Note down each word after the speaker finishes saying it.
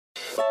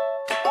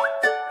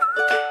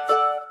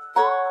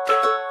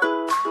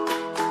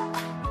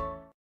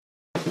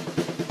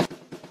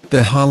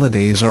The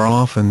holidays are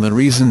often the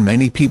reason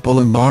many people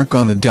embark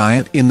on a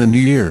diet in the new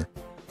year.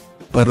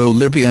 But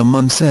Olivia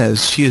Munn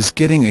says she is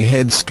getting a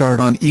head start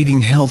on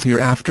eating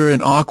healthier after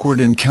an awkward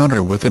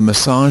encounter with a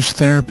massage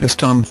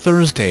therapist on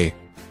Thursday.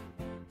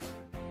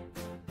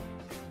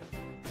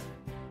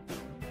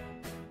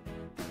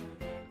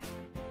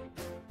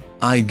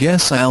 "I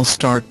guess I'll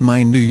start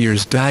my New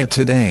Year's diet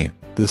today,"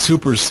 the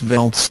super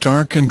svelte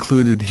star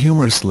concluded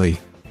humorously.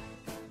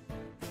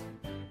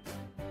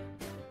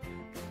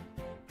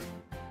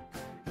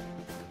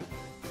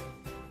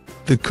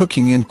 The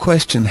cooking in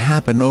question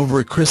happened over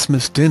a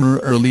Christmas dinner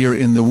earlier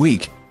in the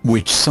week,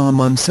 which saw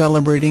Munn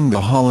celebrating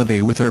the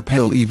holiday with her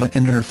pal Eva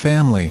and her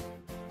family.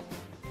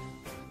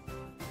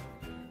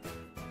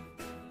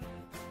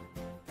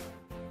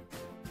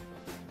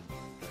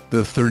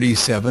 The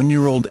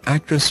 37-year-old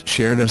actress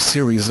shared a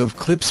series of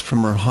clips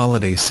from her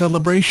holiday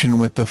celebration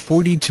with the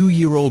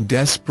 42-year-old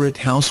Desperate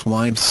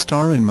Housewives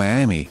star in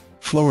Miami,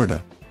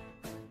 Florida.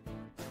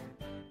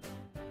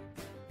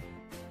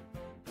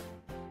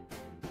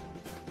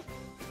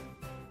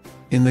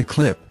 In the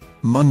clip,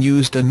 Munn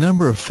used a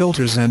number of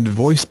filters and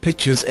voice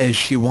pitches as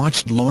she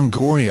watched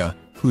Longoria,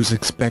 who's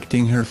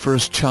expecting her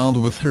first child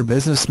with her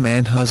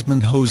businessman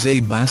husband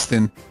Jose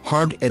Bastin,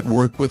 hard at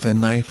work with a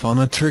knife on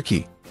a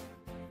turkey.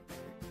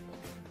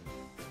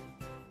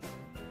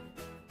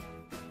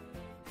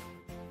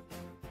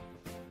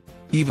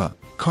 "Eva,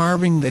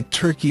 carving that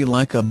turkey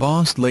like a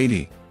boss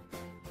lady."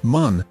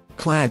 Munn,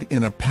 clad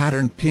in a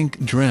patterned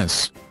pink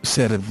dress,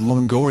 said of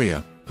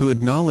Longoria, who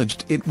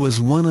acknowledged it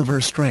was one of her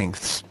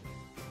strengths.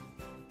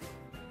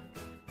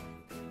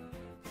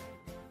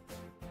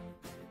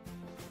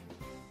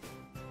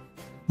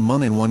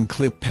 Munn in one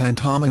clip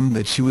pantomimed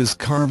that she was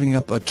carving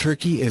up a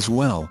turkey as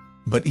well,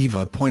 but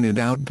Eva pointed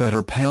out that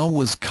her pal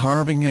was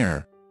carving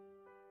air.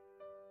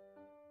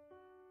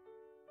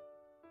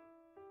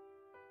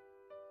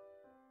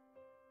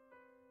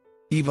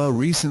 Eva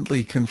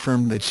recently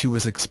confirmed that she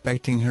was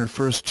expecting her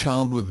first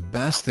child with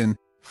Bastin,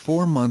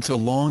 4 months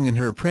along in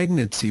her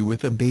pregnancy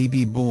with a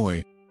baby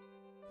boy.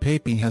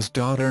 Pepe has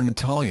daughter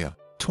Natalia,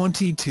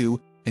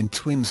 22, and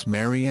twins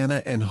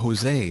Mariana and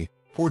Jose,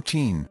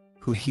 14,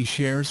 who he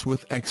shares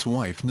with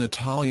ex-wife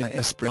Natalia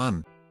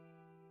Espran.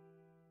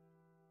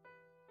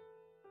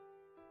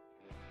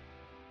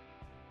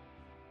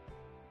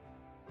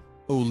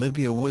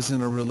 Olivia was in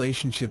a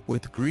relationship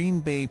with Green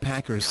Bay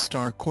Packers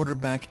star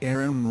quarterback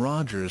Aaron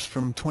Rodgers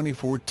from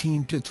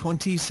 2014 to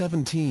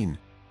 2017.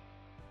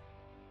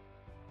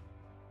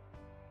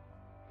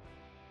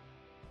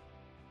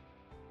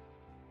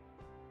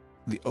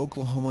 The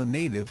Oklahoma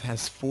native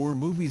has 4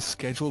 movies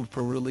scheduled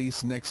for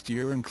release next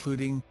year,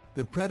 including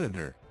The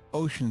Predator,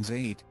 Ocean's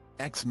 8,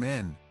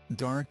 X-Men,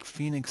 Dark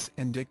Phoenix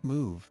and Dick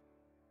Move.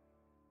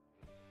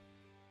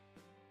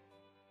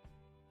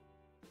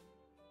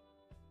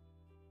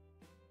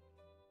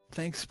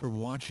 Thanks for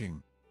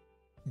watching.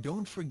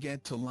 Don't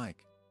forget to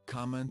like,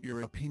 comment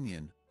your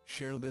opinion,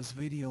 share this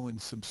video and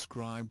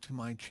subscribe to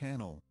my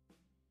channel.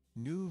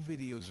 New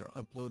videos are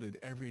uploaded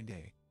every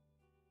day.